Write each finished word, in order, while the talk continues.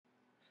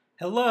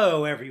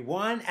Hello,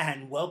 everyone,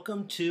 and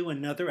welcome to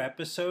another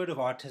episode of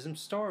Autism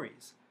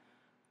Stories.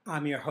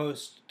 I'm your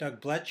host, Doug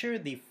Bletcher,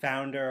 the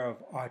founder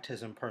of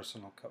Autism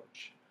Personal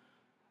Coach.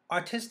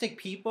 Autistic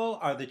people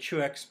are the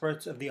true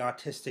experts of the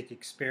autistic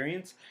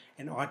experience,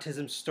 and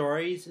Autism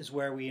Stories is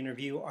where we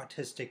interview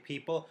autistic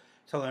people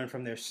to learn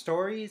from their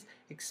stories,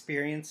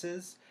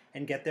 experiences,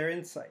 and get their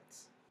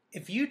insights.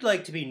 If you'd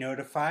like to be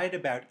notified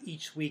about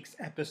each week's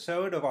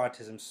episode of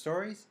Autism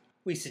Stories,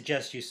 we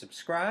suggest you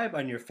subscribe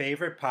on your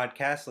favorite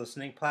podcast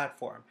listening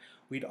platform.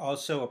 We'd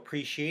also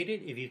appreciate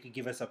it if you could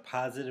give us a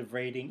positive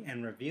rating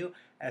and review,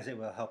 as it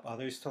will help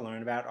others to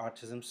learn about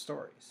autism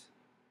stories.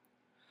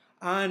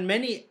 On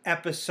many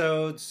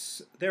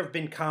episodes, there have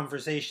been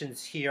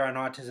conversations here on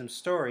Autism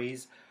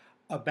Stories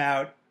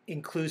about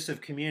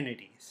inclusive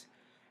communities.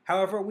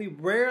 However, we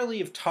rarely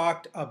have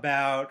talked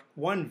about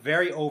one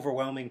very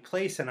overwhelming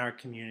place in our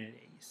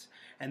communities,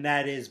 and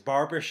that is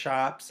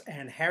barbershops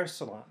and hair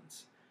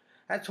salons.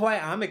 That's why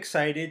I'm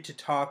excited to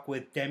talk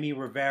with Demi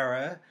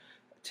Rivera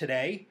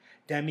today.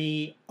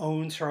 Demi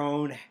owns her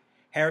own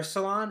hair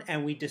salon,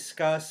 and we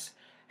discuss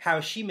how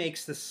she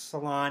makes the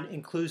salon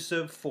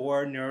inclusive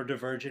for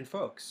neurodivergent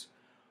folks.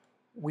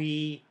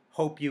 We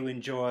hope you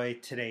enjoy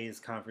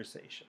today's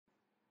conversation.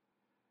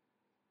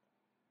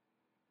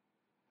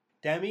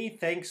 Demi,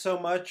 thanks so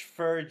much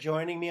for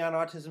joining me on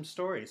Autism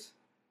Stories.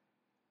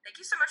 Thank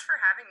you so much for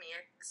having me.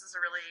 This is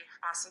a really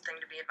awesome thing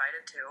to be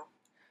invited to.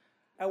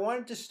 I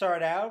wanted to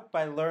start out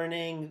by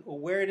learning,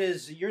 where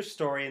does your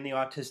story in the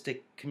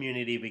autistic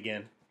community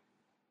begin?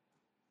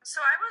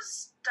 So I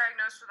was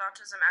diagnosed with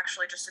autism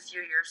actually just a few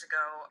years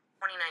ago.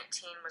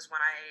 2019 was when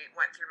I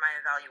went through my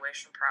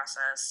evaluation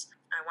process.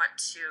 I went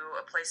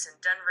to a place in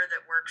Denver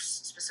that works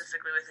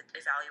specifically with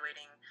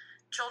evaluating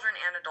children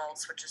and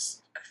adults, which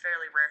is a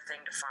fairly rare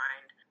thing to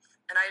find.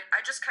 And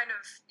I just kind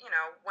of,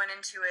 went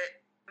into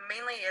it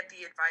mainly at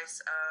the advice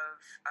of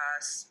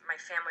my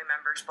family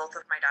members. Both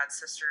of my dad's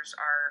sisters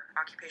are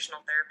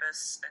occupational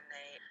therapists, and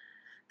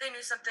they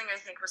knew something I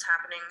think was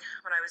happening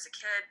when I was a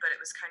kid, but it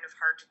was kind of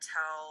hard to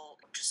tell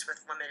just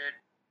with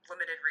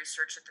limited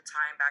research at the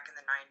time back in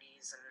the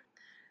 90s. And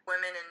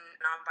women and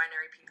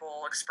non-binary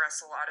people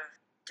express a lot of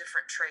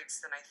different traits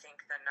than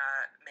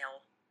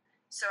male.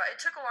 So it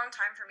took a long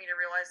time for me to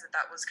realize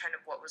that was kind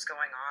of what was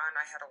going on.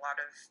 I had a lot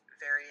of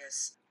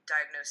various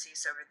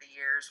diagnoses over the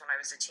years when I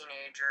was a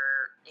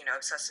teenager,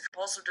 obsessive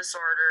compulsive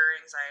disorder,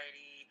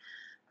 anxiety,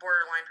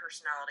 borderline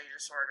personality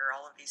disorder,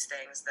 all of these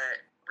things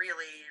that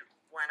really,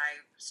 when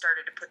I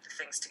started to put the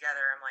things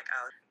together, I'm like,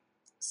 oh.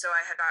 So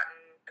I had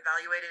gotten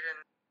evaluated,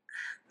 and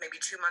maybe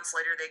 2 months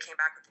later they came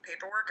back with the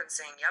paperwork and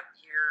saying, yep,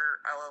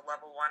 you're a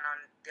level 1 on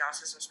the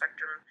autism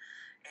spectrum.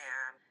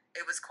 And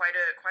it was quite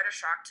a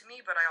shock to me,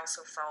 but I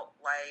also felt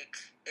like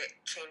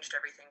it changed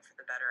everything for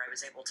the better. I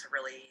was able to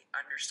really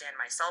understand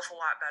myself a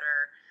lot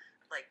better,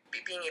 like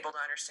being able to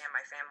understand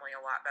my family a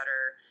lot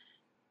better.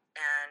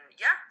 And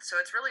yeah, so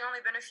it's really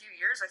only been a few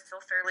years. I feel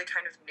fairly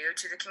kind of new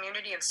to the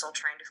community and still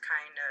trying to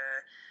kind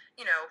of,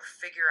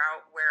 figure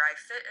out where I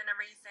fit and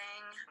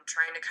everything. I'm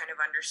trying to kind of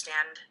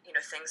understand,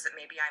 things that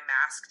maybe I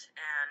masked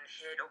and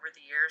hid over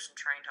the years and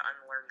trying to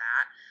unlearn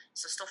that.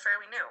 So still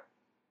fairly new.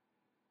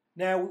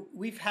 Now,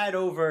 we've had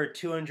over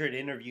 200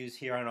 interviews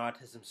here on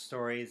Autism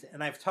Stories,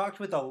 and I've talked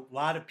with a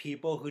lot of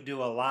people who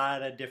do a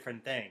lot of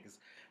different things.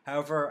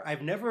 However,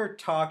 I've never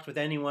talked with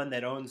anyone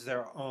that owns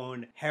their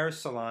own hair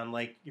salon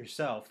like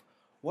yourself.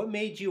 What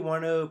made you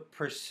want to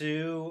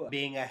pursue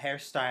being a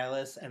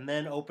hairstylist and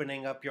then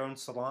opening up your own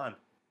salon?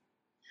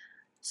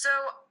 So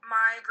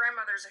my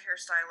grandmother's a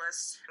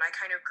hairstylist, and I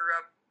kind of grew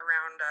up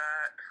around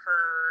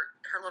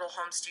her little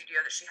home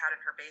studio that she had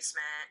in her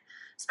basement.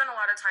 Spent a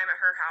lot of time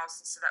at her house,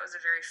 and so that was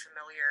a very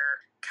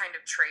familiar kind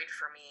of trade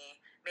for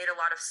me. Made a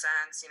lot of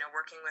sense,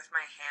 working with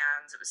my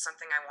hands. It was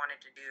something I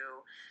wanted to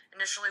do.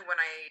 Initially, when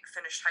I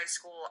finished high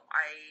school,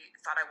 I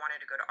thought I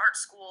wanted to go to art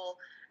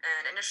school,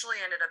 and initially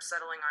ended up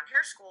settling on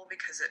hair school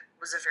because it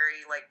was a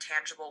very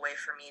tangible way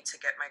for me to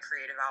get my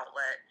creative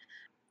outlet.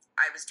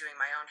 I was doing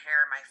my own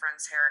hair, my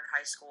friend's hair in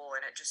high school,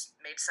 and it just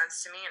made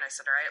sense to me. And I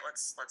said, all right,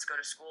 let's go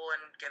to school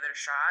and give it a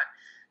shot.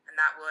 And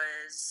that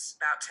was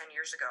about 10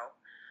 years ago.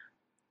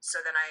 So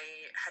then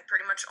I had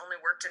pretty much only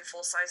worked in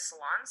full-size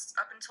salons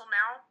up until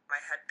now. I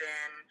had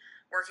been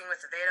working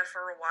with Aveda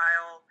for a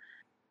while.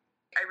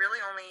 I really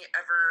only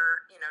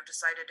ever,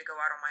 decided to go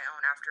out on my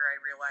own after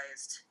I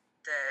realized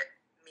that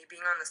me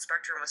being on the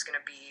spectrum was going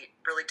to be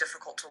really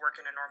difficult to work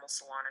in a normal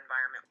salon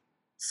environment.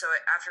 So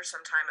after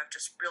some time of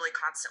just really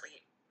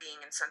constantly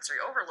being in sensory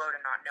overload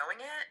and not knowing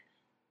it,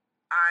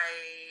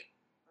 I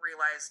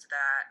realized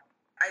that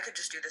I could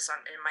just do this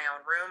in my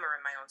own room or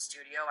in my own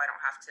studio. I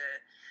don't have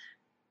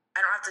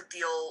to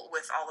deal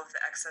with all of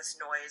the excess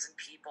noise and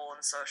people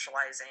and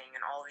socializing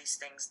and all of these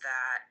things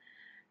that,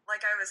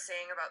 like I was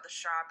saying about the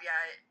shop,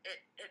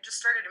 it just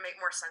started to make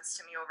more sense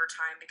to me over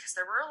time, because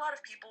there were a lot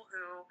of people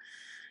who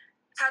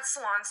had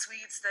salon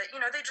suites that,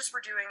 they just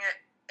were doing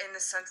it in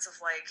the sense of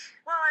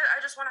I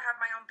just want to have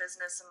my own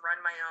business and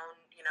run my own,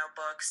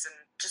 books and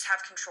just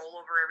have control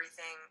over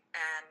everything.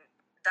 And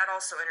that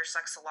also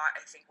intersects a lot,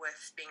 I think,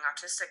 with being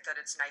autistic,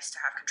 that it's nice to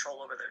have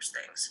control over those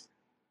things.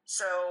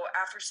 So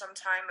after some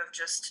time of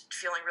just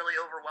feeling really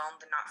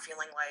overwhelmed and not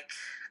feeling like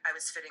I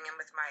was fitting in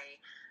with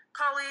my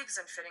colleagues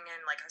and fitting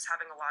in, like I was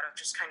having a lot of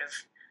just kind of,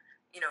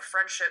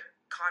 friendship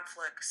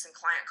conflicts and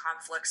client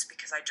conflicts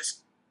because I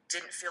just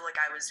didn't feel like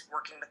I was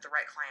working with the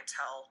right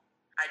clientele.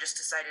 I just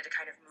decided to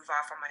kind of move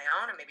off on my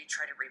own and maybe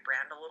try to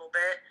rebrand a little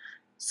bit.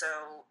 So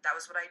that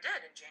was what I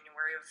did in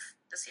January of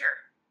this year.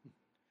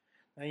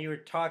 Now, you were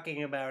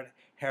talking about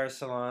hair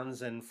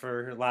salons, and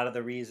for a lot of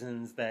the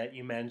reasons that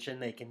you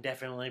mentioned, they can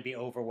definitely be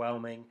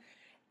overwhelming.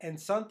 And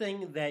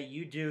something that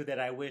you do that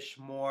I wish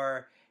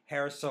more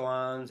hair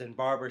salons and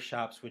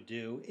barbershops would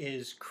do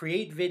is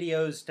create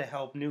videos to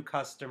help new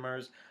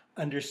customers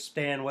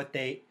understand what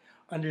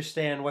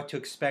to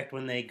expect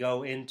when they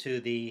go into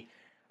the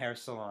hair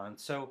salon.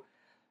 So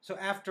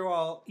after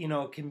all,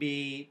 it can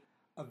be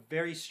a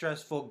very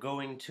stressful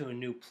going to a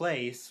new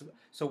place.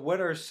 So what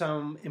are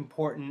some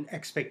important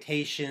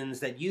expectations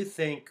that you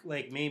think,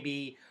 like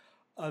maybe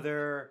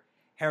other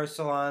hair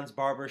salons,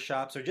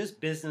 barbershops, or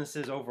just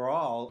businesses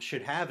overall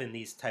should have in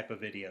these type of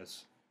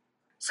videos?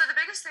 So the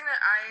biggest thing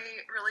that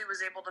I really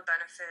was able to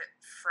benefit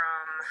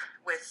from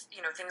with,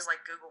 things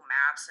like Google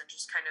Maps and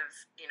just kind of,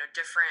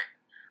 different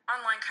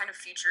online kind of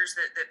features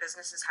that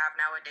businesses have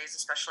nowadays,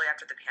 especially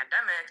after the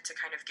pandemic, to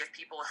kind of give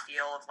people a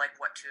feel of like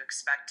what to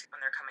expect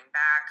when they're coming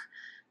back,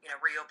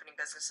 reopening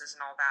businesses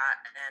and all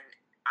that. And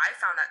I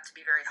found that to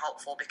be very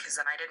helpful because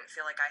then I didn't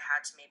feel like I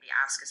had to maybe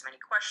ask as many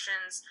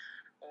questions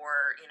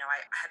or,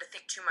 I had to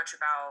think too much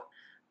about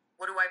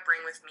what do I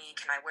bring with me?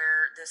 Can I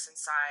wear this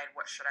inside?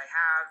 What should I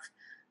have?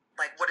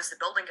 Like, what is the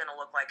building going to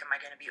look like? Am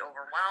I going to be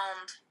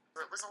overwhelmed?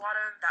 It was a lot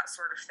of that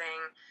sort of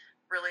thing.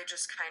 Really,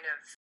 just kind of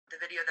the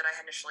video that I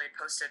initially had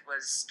posted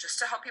was just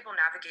to help people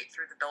navigate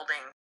through the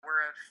building.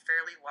 We're a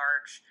fairly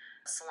large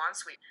salon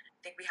suite. I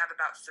think we have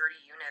about 30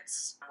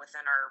 units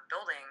within our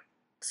building.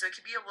 So it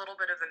could be a little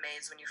bit of a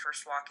maze when you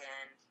first walk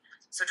in.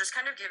 So just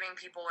kind of giving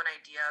people an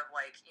idea of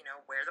like,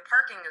 where the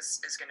parking is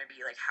going to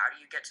be. Like, how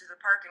do you get to the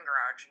parking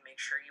garage and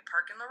make sure you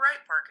park in the right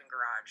parking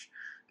garage?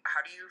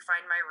 How do you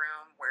find my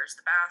room? Where's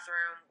the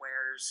bathroom?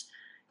 Where's,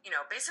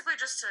 basically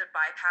just to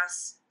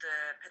bypass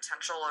the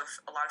potential of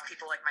a lot of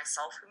people like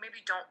myself who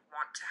maybe don't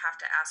want to have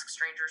to ask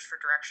strangers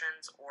for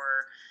directions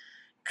or,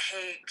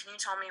 hey, can you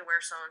tell me where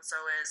so-and-so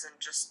is? And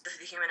just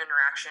the human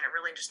interaction, it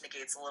really just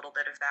negates a little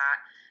bit of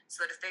that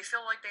so that if they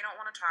feel like they don't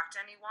want to talk to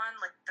anyone,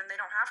 like then they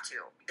don't have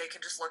to. They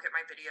can just look at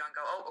my video and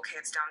go, oh, okay,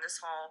 it's down this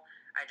hall.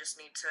 I just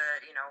need to,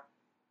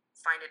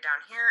 find it down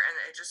here. And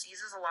it just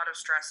eases a lot of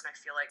stress. And I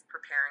feel like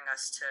preparing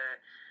us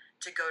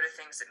to go to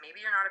things that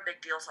maybe are not a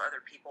big deal to other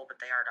people, but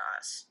they are to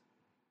us.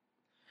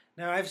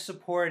 Now, I've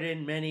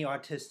supported many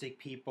autistic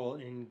people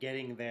in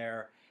getting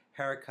their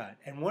haircut.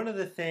 And one of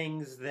the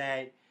things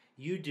that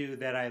you do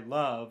that I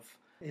love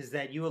is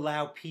that you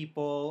allow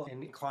people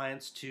and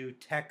clients to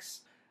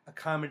text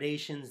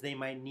accommodations they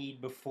might need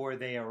before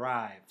they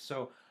arrive.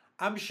 So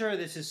I'm sure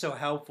this is so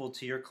helpful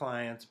to your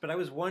clients, but I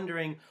was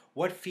wondering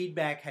what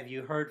feedback have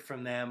you heard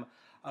from them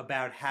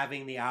about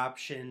having the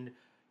option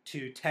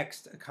to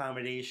text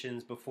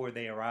accommodations before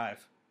they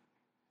arrive?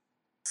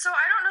 So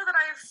I don't know that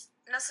I've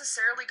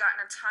necessarily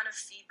gotten a ton of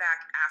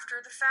feedback after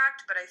the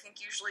fact, but I think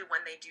usually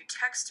when they do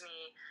text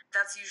me,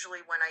 that's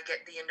usually when I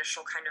get the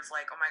initial kind of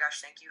like, oh my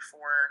gosh, thank you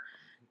for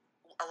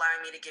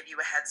allowing me to give you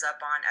a heads up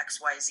on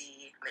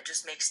XYZ. It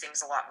just makes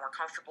things a lot more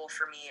comfortable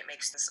for me. It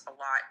makes this a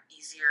lot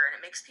easier and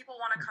it makes people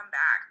want to come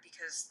back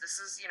because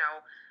this is,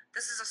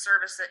 this is a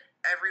service that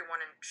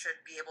everyone should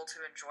be able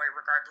to enjoy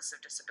regardless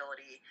of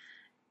disability.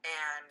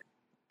 And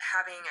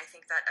having, I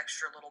think, that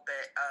extra little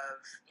bit of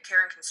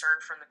care and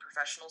concern from the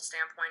professional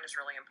standpoint is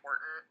really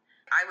important.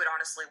 I would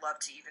honestly love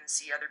to even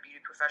see other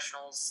beauty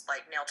professionals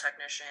like nail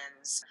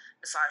technicians,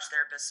 massage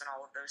therapists, and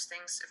all of those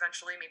things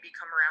eventually maybe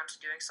come around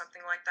to doing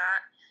something like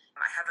that.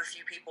 I have a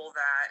few people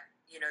that,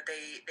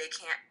 they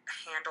can't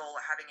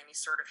handle having any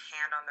sort of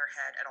hand on their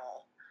head at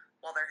all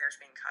while their hair's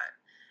being cut.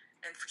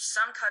 And for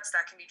some cuts,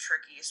 that can be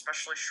tricky,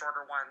 especially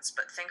shorter ones.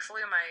 But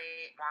thankfully, my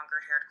longer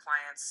haired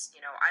clients,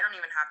 I don't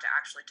even have to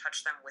actually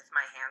touch them with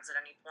my hands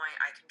at any point.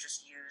 I can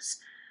just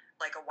use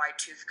like a wide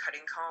tooth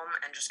cutting comb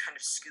and just kind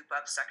of scoop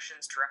up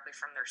sections directly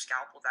from their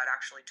scalp without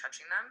actually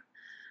touching them.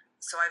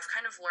 So I've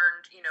kind of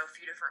learned, a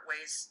few different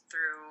ways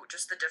through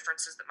just the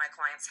differences that my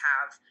clients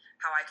have,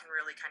 how I can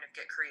really kind of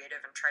get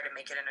creative and try to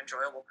make it an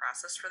enjoyable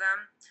process for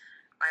them.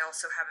 I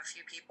also have a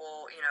few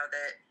people,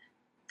 that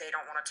they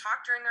don't want to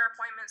talk during their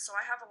appointments. So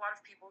I have a lot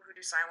of people who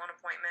do silent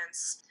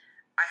appointments.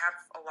 I have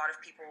a lot of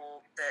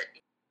people that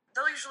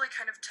they'll usually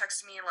kind of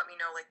text me and let me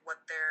know like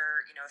what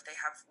their, if they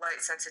have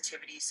light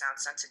sensitivities, sound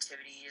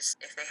sensitivities,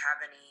 if they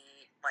have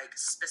any like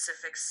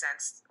specific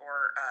scents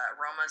or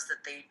aromas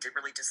that they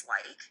really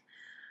dislike.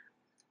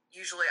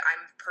 Usually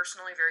I'm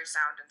personally very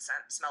sound and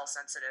smell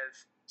sensitive.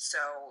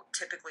 So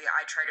typically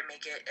I try to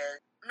make it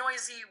as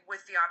noisy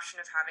with the option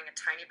of having a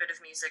tiny bit of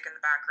music in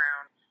the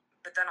background,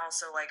 but then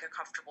also like a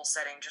comfortable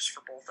setting just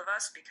for both of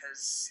us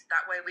because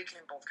that way we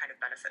can both kind of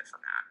benefit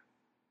from that.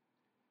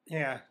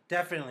 Yeah,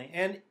 definitely.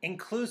 And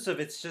inclusive,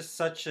 it's just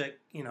such a,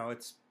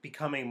 it's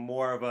becoming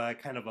more of a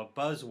kind of a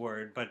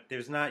buzzword, but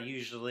there's not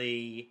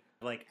usually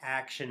like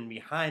action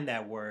behind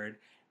that word.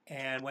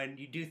 And when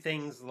you do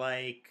things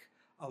like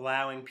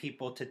allowing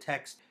people to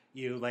text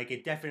you, like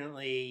it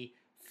definitely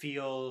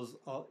feels,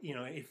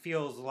 it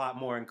feels a lot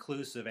more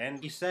inclusive.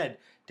 And you said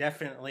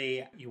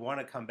definitely you want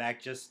to come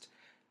back just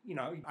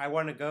I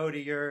want to go to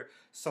your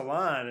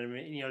salon. And,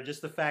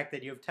 just the fact that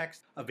you have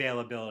text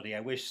availability.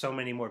 I wish so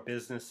many more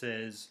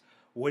businesses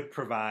would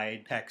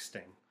provide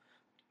texting.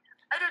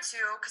 I do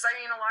too, because I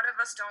mean, a lot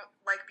of us don't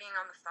like being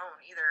on the phone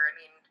either. I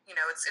mean,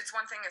 it's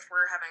one thing if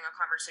we're having a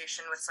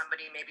conversation with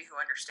somebody maybe who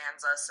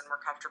understands us and we're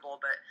comfortable,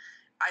 but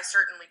I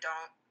certainly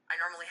don't. I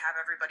normally have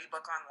everybody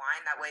book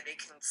online. That way they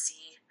can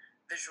see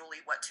visually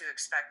what to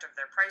expect of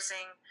their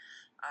pricing,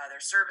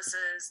 their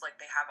services.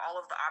 Like they have all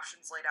of the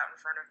options laid out in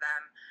front of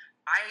them.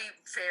 I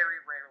very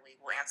rarely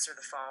will answer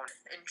the phone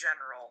in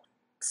general.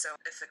 So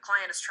if a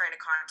client is trying to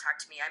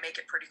contact me, I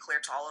make it pretty clear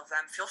to all of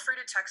them. Feel free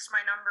to text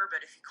my number, but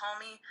if you call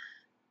me,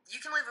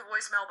 you can leave a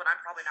voicemail, but I'm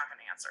probably not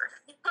going to answer.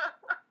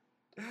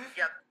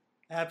 Yep.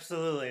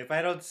 Absolutely.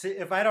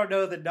 If I don't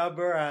know the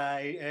number,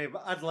 I am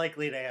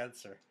unlikely to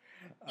answer.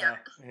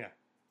 Yep. Yeah.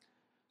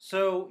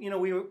 So,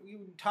 we were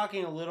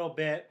talking a little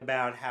bit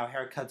about how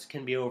haircuts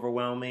can be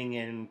overwhelming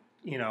and,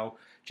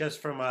 just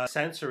from a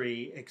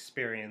sensory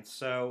experience.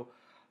 So,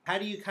 how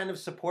do you kind of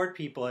support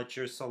people at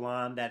your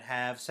salon that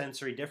have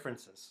sensory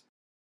differences?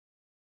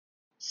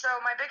 So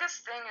my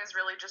biggest thing is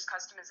really just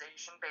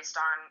customization based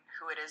on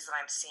who it is that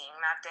I'm seeing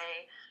that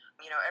day.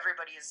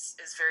 Everybody is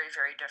very,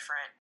 very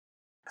different.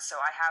 So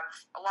I have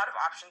a lot of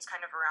options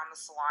kind of around the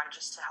salon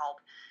just to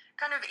help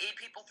kind of aid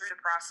people through the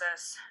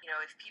process.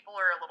 If people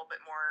are a little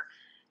bit more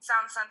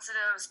sound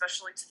sensitive,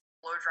 especially to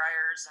blow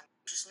dryers and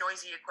just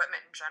noisy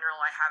equipment in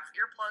general, I have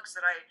earplugs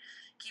that I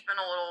keep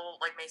in a little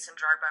like mason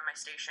jar by my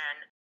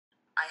station.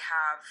 I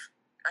have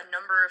a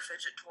number of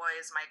fidget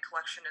toys. My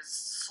collection is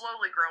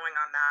slowly growing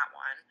on that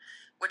one,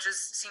 which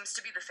seems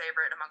to be the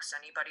favorite amongst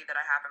anybody that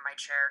I have in my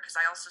chair, because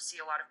I also see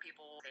a lot of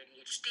people with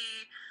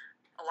ADHD.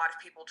 A lot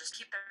of people just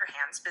keep their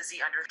hands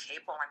busy under the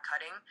cape while I'm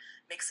cutting.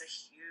 Makes a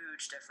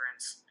huge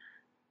difference.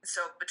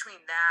 So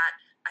between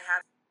that, I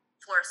have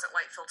fluorescent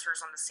light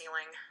filters on the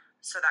ceiling,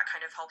 so that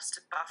kind of helps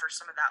to buffer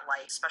some of that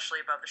light,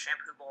 especially above the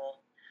shampoo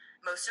bowl.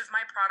 Most of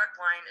my product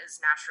line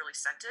is naturally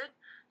scented,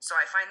 so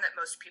I find that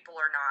most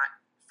people are not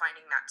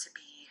finding that to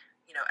be,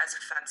 as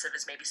offensive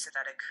as maybe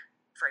synthetic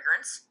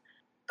fragrance.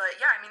 But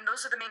yeah, I mean,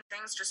 those are the main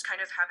things, just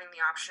kind of having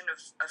the option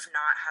of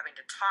not having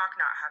to talk,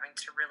 not having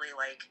to really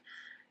like,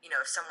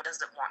 if someone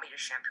doesn't want me to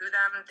shampoo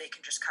them, they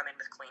can just come in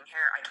with clean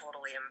hair. I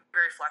totally am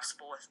very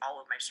flexible with all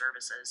of my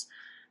services.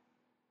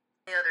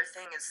 The other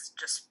thing is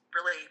just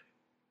really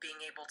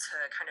being able to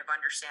kind of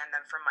understand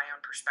them from my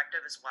own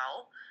perspective as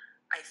well.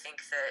 I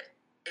think that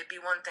it'd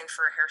be one thing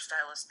for a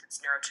hairstylist that's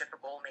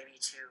neurotypical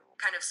maybe to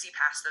kind of see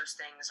past those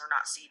things or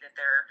not see that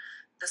they're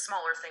the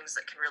smaller things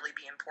that can really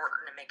be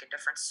important and make a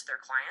difference to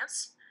their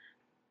clients.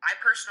 I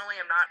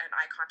personally am not an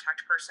eye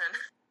contact person.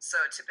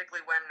 So typically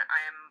when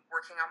I am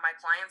working on my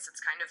clients, it's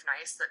kind of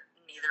nice that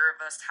neither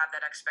of us have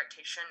that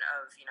expectation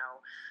of,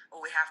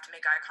 well, we have to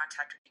make eye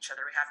contact with each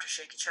other. We have to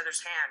shake each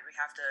other's hand. We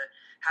have to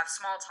have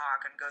small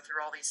talk and go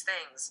through all these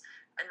things.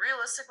 And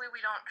realistically,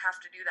 we don't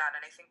have to do that.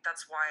 And I think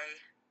that's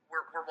why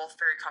we're both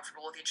very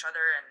comfortable with each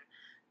other. And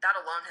that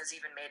alone has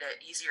even made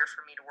it easier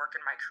for me to work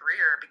in my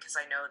career, because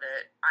I know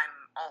that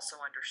I'm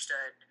also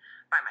understood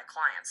by my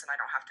clients and I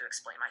don't have to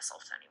explain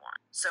myself to anyone.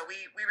 So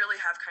we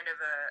really have kind of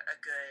a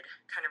good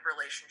kind of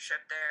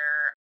relationship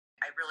there.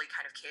 I really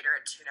kind of cater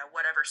it to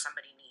whatever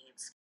somebody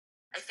needs.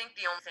 I think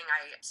the only thing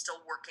I'm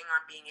still working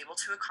on being able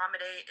to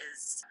accommodate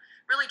is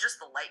really just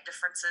the light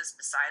differences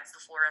besides the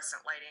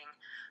fluorescent lighting,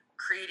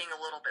 creating a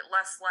little bit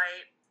less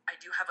light. I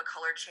do have a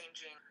color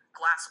changing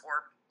glass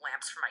orb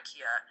lamps from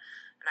IKEA,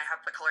 and I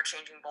have the color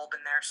changing bulb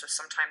in there. So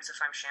sometimes if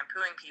I'm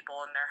shampooing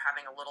people and they're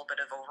having a little bit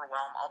of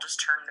overwhelm, I'll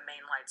just turn the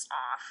main lights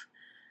off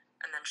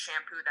and then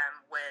shampoo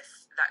them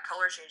with that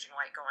color changing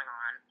light going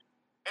on.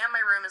 And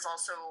my room is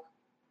also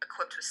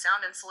equipped with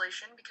sound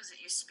insulation because it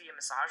used to be a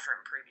massage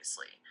room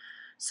previously.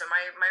 So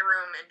my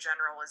room in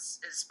general is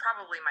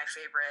probably my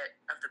favorite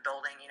of the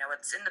building.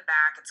 It's in the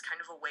back, it's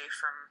kind of away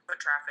from foot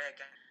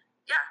traffic, and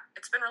yeah,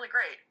 it's been really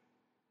great.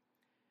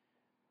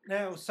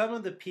 Now, some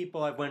of the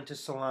people I've went to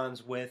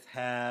salons with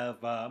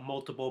have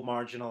multiple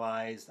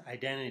marginalized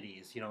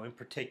identities, in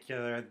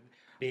particular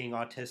being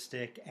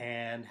autistic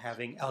and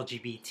having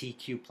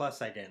LGBTQ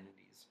plus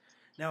identities.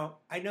 Now,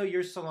 I know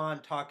your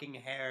salon, Talking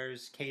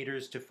Hairs,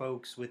 caters to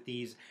folks with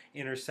these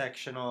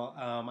intersectional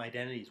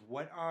identities.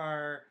 What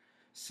are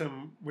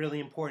some really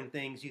important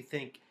things you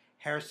think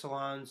hair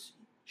salons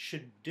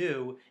should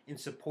do in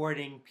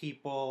supporting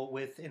people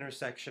with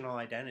intersectional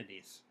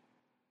identities?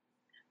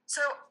 So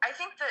I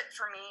think that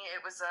for me,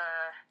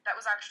 that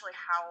was actually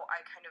how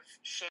I kind of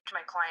shaped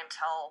my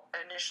clientele.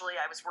 Initially,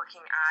 I was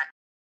working at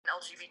an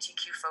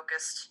LGBTQ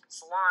focused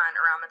salon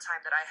around the time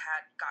that I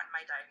had gotten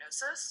my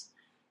diagnosis.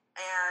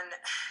 And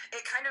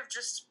it kind of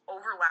just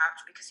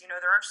overlapped because,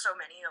 there are so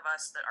many of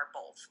us that are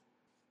both.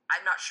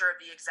 I'm not sure of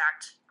the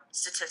exact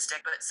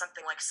statistic, but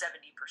something like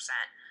 70%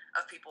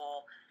 of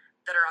people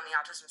that are on the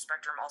autism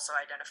spectrum also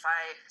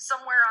identify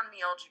somewhere on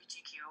the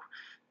LGBTQ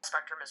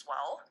spectrum as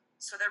well.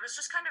 So there was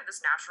just kind of this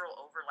natural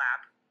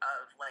overlap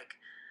of like,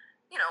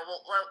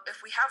 well,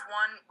 if we have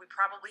one, we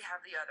probably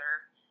have the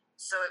other.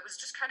 So it was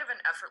just kind of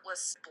an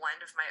effortless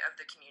blend of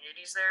the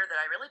communities there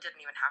that I really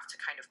didn't even have to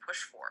kind of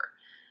push for.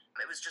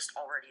 It was just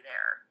already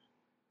there.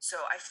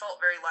 So I felt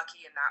very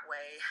lucky in that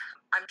way.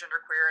 I'm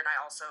genderqueer, and I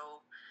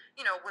also,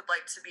 would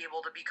like to be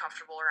able to be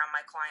comfortable around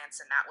my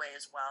clients in that way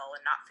as well,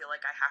 and not feel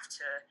like I have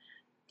to,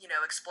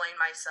 explain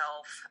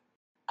myself.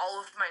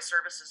 All of my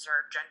services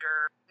are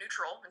gender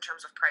neutral in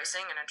terms of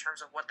pricing and in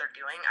terms of what they're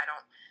doing. I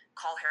don't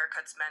call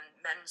haircuts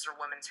men's or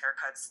women's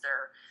haircuts.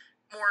 They're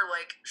more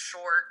like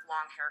short,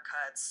 long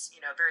haircuts,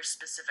 very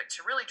specific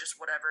to really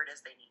just whatever it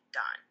is they need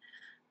done.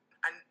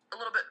 I'm a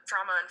little bit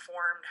trauma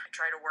informed. I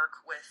try to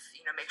work with,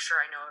 make sure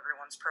I know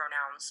everyone's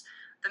pronouns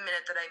the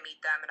minute that I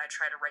meet them, and I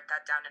try to write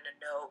that down in a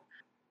note.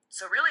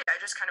 So really, I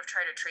just kind of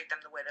try to treat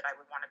them the way that I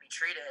would want to be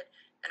treated.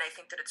 And I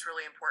think that it's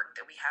really important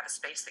that we have a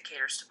space that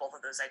caters to both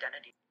of those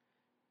identities.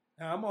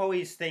 I'm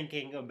always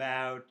thinking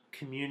about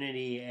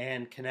community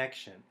and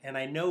connection. And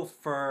I know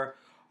for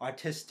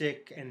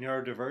autistic and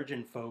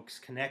neurodivergent folks,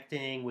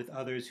 connecting with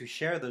others who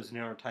share those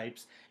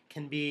neurotypes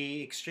can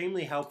be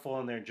extremely helpful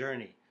in their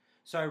journey.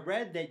 So I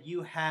read that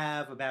you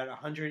have about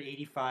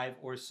 185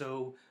 or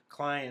so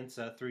clients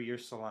through your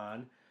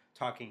salon,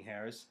 Talking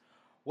Hairs.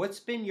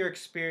 What's been your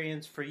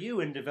experience for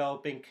you in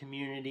developing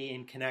community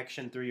and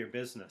connection through your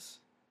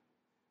business?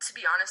 To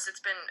be honest,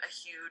 it's been a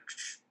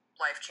huge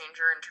life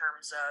changer in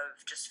terms of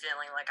just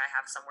feeling like I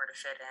have somewhere to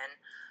fit in.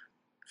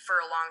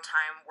 For a long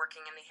time,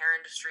 working in the hair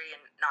industry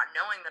and not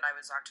knowing that I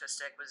was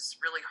autistic was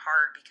really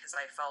hard because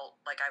I felt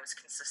like I was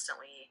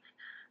consistently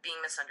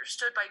being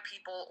misunderstood by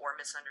people or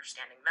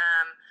misunderstanding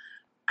them.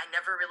 I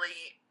never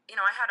really,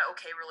 I had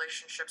okay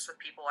relationships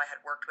with people I had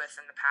worked with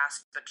in the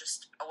past, but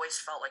just always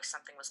felt like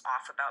something was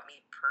off about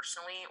me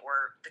personally,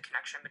 or the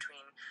connection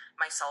between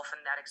myself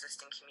and that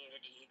existing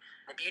community,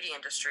 the beauty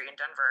industry in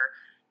Denver.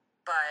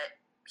 But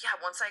yeah,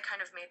 once I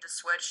kind of made the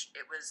switch,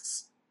 it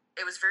was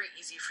very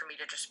easy for me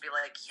to just be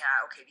like,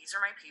 yeah, okay, these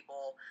are my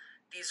people.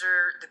 These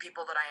are the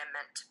people that I am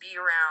meant to be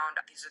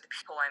around. These are the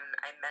people I'm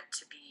meant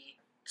to be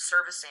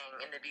servicing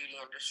in the beauty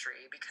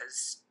industry,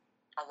 because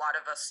a lot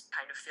of us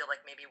kind of feel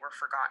like maybe we're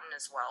forgotten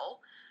as well.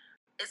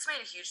 It's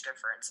made a huge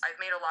difference. I've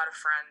made a lot of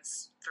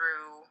friends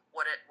through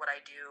what I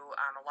do.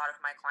 A lot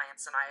of my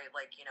clients and I,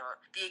 like,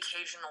 the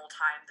occasional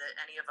time that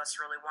any of us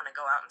really want to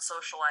go out and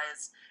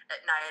socialize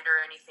at night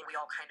or anything, we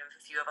all kind of, a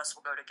few of us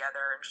will go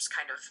together and just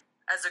kind of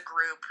as a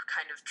group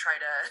kind of try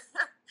to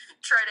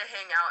try to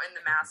hang out in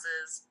the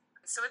masses.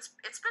 So it's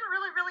been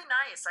really, really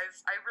nice. I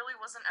really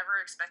wasn't ever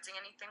expecting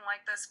anything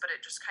like this, but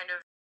it just kind of,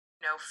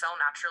 fell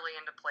naturally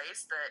into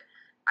place that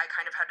I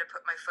kind of had to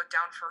put my foot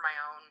down for my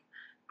own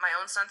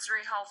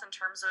sensory health in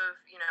terms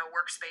of,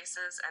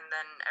 workspaces, and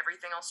then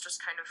everything else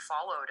just kind of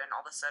followed. And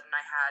all of a sudden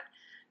I had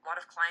a lot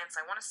of clients.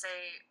 I want to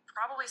say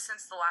probably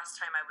since the last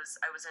time I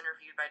was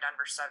interviewed by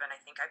Denver 7, I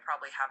think I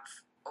probably have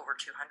over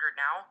 200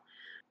 now.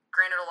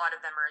 Granted, a lot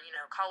of them are,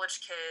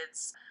 college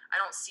kids. I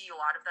don't see a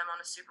lot of them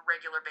on a super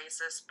regular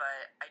basis,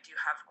 but I do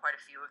have quite a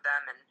few of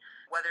them. And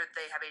whether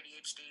they have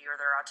ADHD or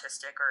they're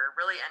autistic or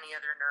really any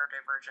other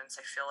neurodivergence,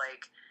 I feel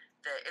like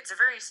that it's a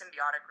very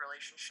symbiotic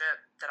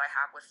relationship that I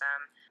have with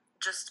them.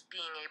 Just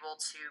being able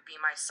to be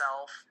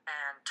myself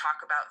and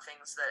talk about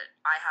things that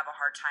I have a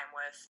hard time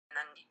with. And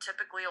then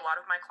typically a lot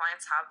of my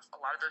clients have a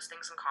lot of those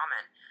things in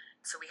common.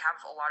 So we have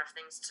a lot of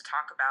things to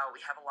talk about.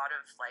 We have a lot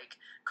of like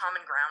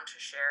common ground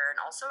to share, and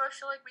also I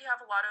feel like we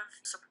have a lot of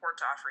support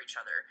to offer each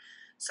other.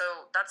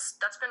 So that's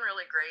been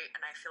really great,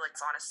 and I feel like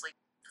it's honestly,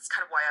 that's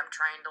kind of why I'm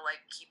trying to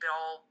like keep it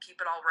all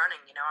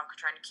running. I'm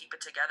trying to keep it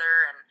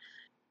together and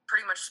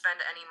pretty much spend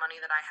any money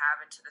that I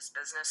have into this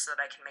business so that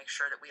I can make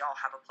sure that we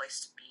all have a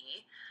place to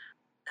be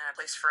and a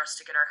place for us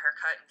to get our hair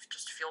cut and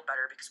just feel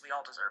better, because we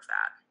all deserve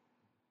that.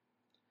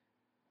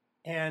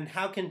 And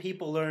how can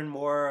people learn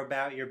more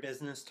about your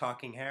business,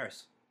 Talking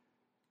Hairs?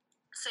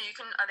 So they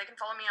can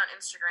follow me on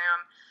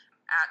Instagram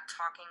at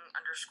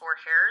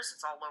talking_hairs.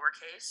 It's all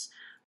lowercase.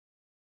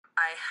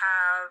 I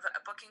have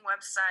a booking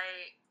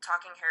website,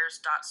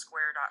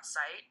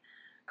 talkinghairs.square.site.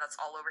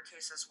 That's all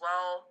lowercase as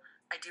well.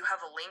 I do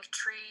have a link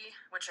tree,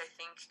 which I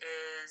think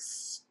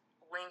is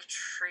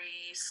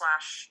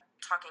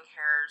linktree/talking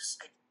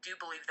hairs. I do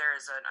believe there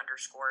is an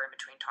underscore in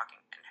between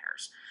talking and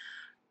hairs.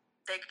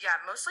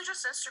 Mostly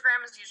just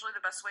Instagram is usually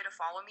the best way to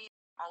follow me.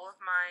 All of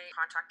my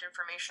contact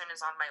information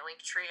is on my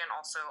link tree and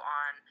also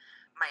on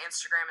my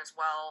Instagram as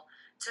well.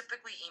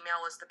 Typically,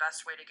 email is the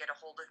best way to get a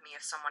hold of me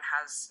if someone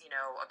has,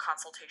 a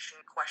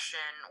consultation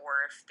question,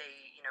 or if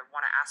they,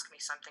 want to ask me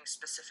something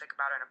specific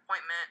about an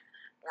appointment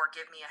or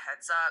give me a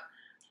heads up.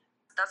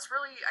 That's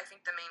really, I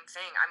think, the main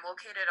thing. I'm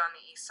located on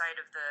the east side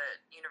of the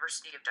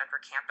University of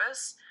Denver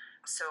campus.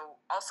 So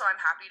also I'm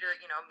happy to,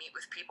 meet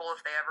with people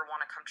if they ever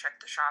want to come check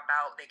the shop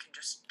out. They can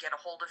just get a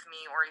hold of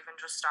me or even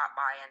just stop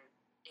by and,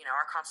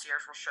 our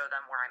concierge will show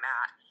them where I'm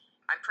at.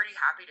 I'm pretty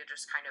happy to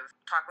just kind of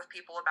talk with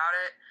people about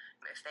it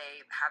if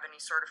they have any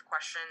sort of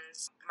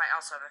questions. I might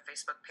also have a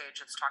Facebook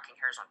page. It's Talking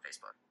Hairs on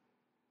Facebook.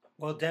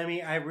 Well,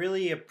 Demi, I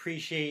really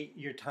appreciate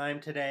your time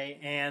today.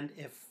 And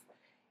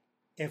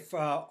if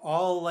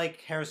all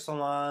like hair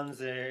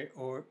salons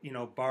or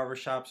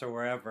barbershops or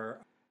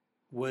wherever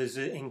was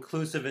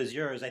inclusive as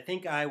yours, I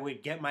think I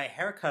would get my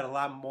hair cut a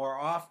lot more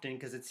often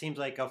because it seems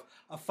like a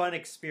fun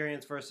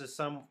experience versus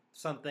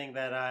something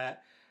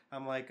that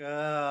I'm like,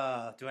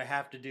 do I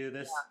have to do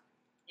this?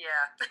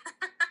 Yeah.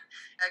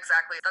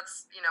 Exactly.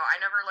 That's, I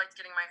never liked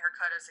getting my hair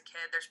cut as a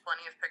kid. There's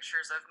plenty of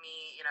pictures of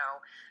me,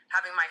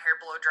 having my hair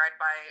blow dried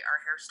by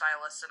our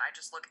hairstylist, and I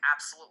just look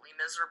absolutely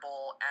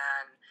miserable.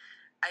 And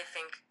I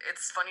think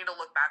it's funny to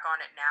look back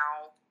on it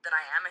now that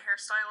I am a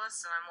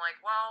hairstylist, and I'm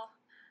like, well,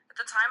 at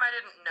the time I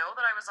didn't know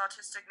that I was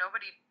autistic.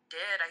 Nobody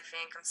did, I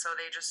think, and so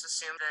they just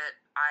assumed that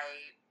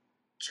I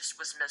just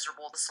was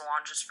miserable at the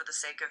salon just for the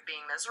sake of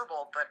being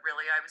miserable, but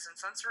really I was in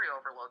sensory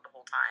overload the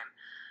whole time.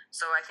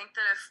 So I think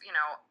that if,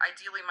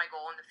 ideally my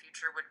goal in the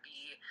future would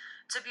be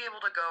to be able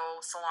to go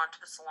salon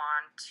to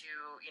salon to,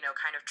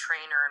 kind of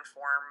train or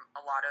inform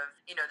a lot of,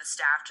 the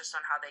staff just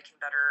on how they can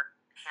better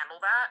handle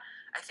that.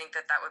 I think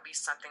that that would be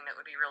something that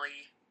would be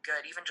really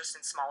good, even just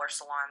in smaller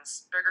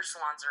salons. Bigger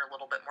salons are a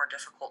little bit more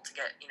difficult to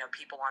get,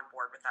 people on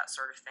board with that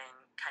sort of thing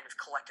kind of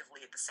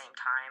collectively at the same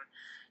time.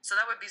 So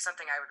that would be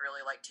something I would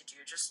really like to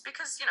do just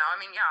because,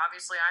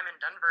 obviously I'm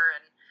in Denver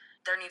and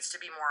there needs to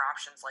be more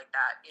options like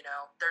that.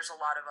 There's a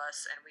lot of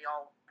us and we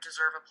all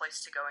deserve a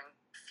place to go and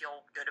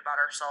feel good about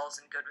ourselves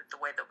and good with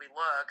the way that we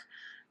look,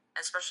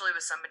 especially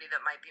with somebody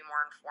that might be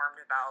more informed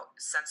about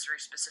sensory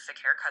specific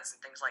haircuts and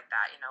things like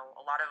that.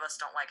 A lot of us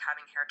don't like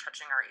having hair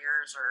touching our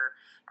ears or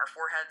our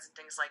foreheads and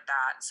things like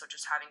that. So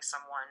just having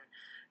someone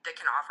that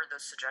can offer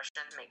those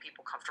suggestions, make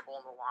people comfortable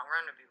in the long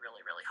run would be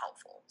really, really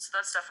helpful. So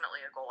that's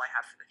definitely a goal I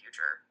have for the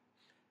future.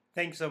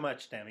 Thanks so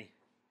much, Demi.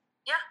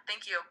 Yeah,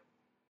 thank you.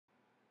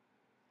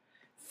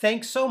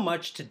 Thanks so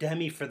much to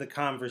Demi for the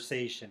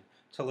conversation.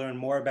 To learn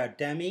more about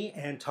Demi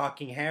and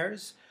Talking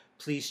Hairs,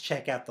 please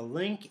check out the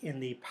link in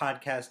the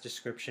podcast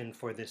description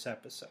for this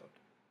episode.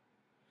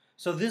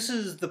 So this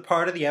is the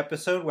part of the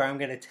episode where I'm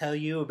going to tell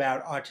you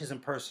about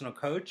Autism Personal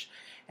Coach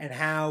and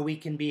how we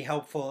can be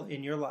helpful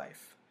in your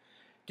life.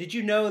 Did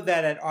you know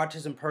that at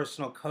Autism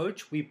Personal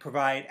Coach, we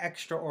provide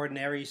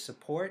extraordinary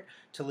support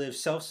to live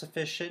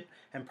self-sufficient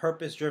and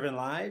purpose-driven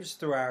lives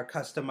through our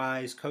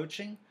customized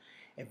coaching?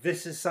 If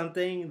this is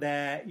something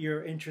that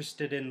you're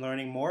interested in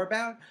learning more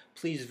about,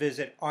 please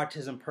visit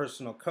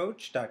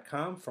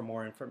autismpersonalcoach.com for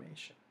more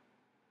information.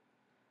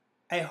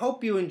 I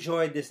hope you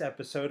enjoyed this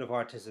episode of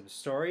Autism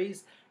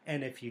Stories,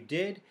 and if you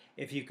did,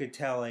 if you could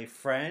tell a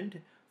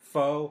friend,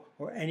 foe,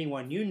 or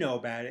anyone you know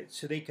about it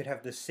so they could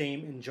have the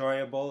same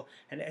enjoyable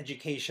and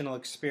educational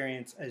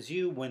experience as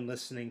you when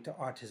listening to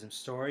Autism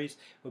Stories,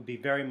 it would be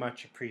very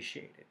much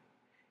appreciated.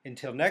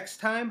 Until next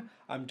time,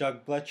 I'm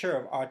Doug Bletcher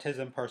of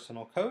Autism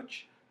Personal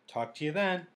Coach. Talk to you then.